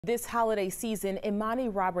This holiday season, Imani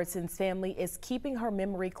Roberson's family is keeping her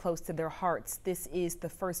memory close to their hearts. This is the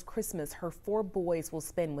first Christmas her 4 boys will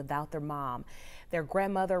spend without their mom. Their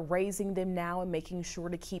grandmother raising them now and making sure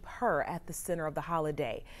to keep her at the center of the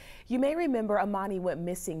holiday. You may remember Imani went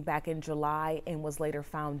missing back in July and was later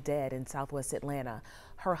found dead in Southwest Atlanta.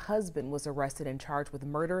 Her husband was arrested and charged with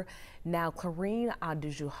murder. Now Clarine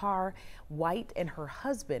Abdul-Jahar White and her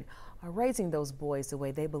husband are raising those boys the way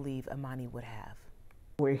they believe Imani would have.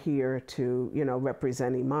 We're here to,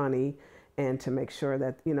 represent Imani and to make sure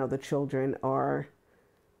that, the children are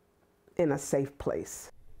in a safe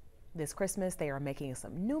place. This Christmas, they are making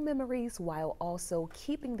some new memories while also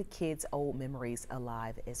keeping the kids' old memories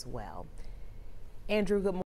alive as well. Andrew, good morning.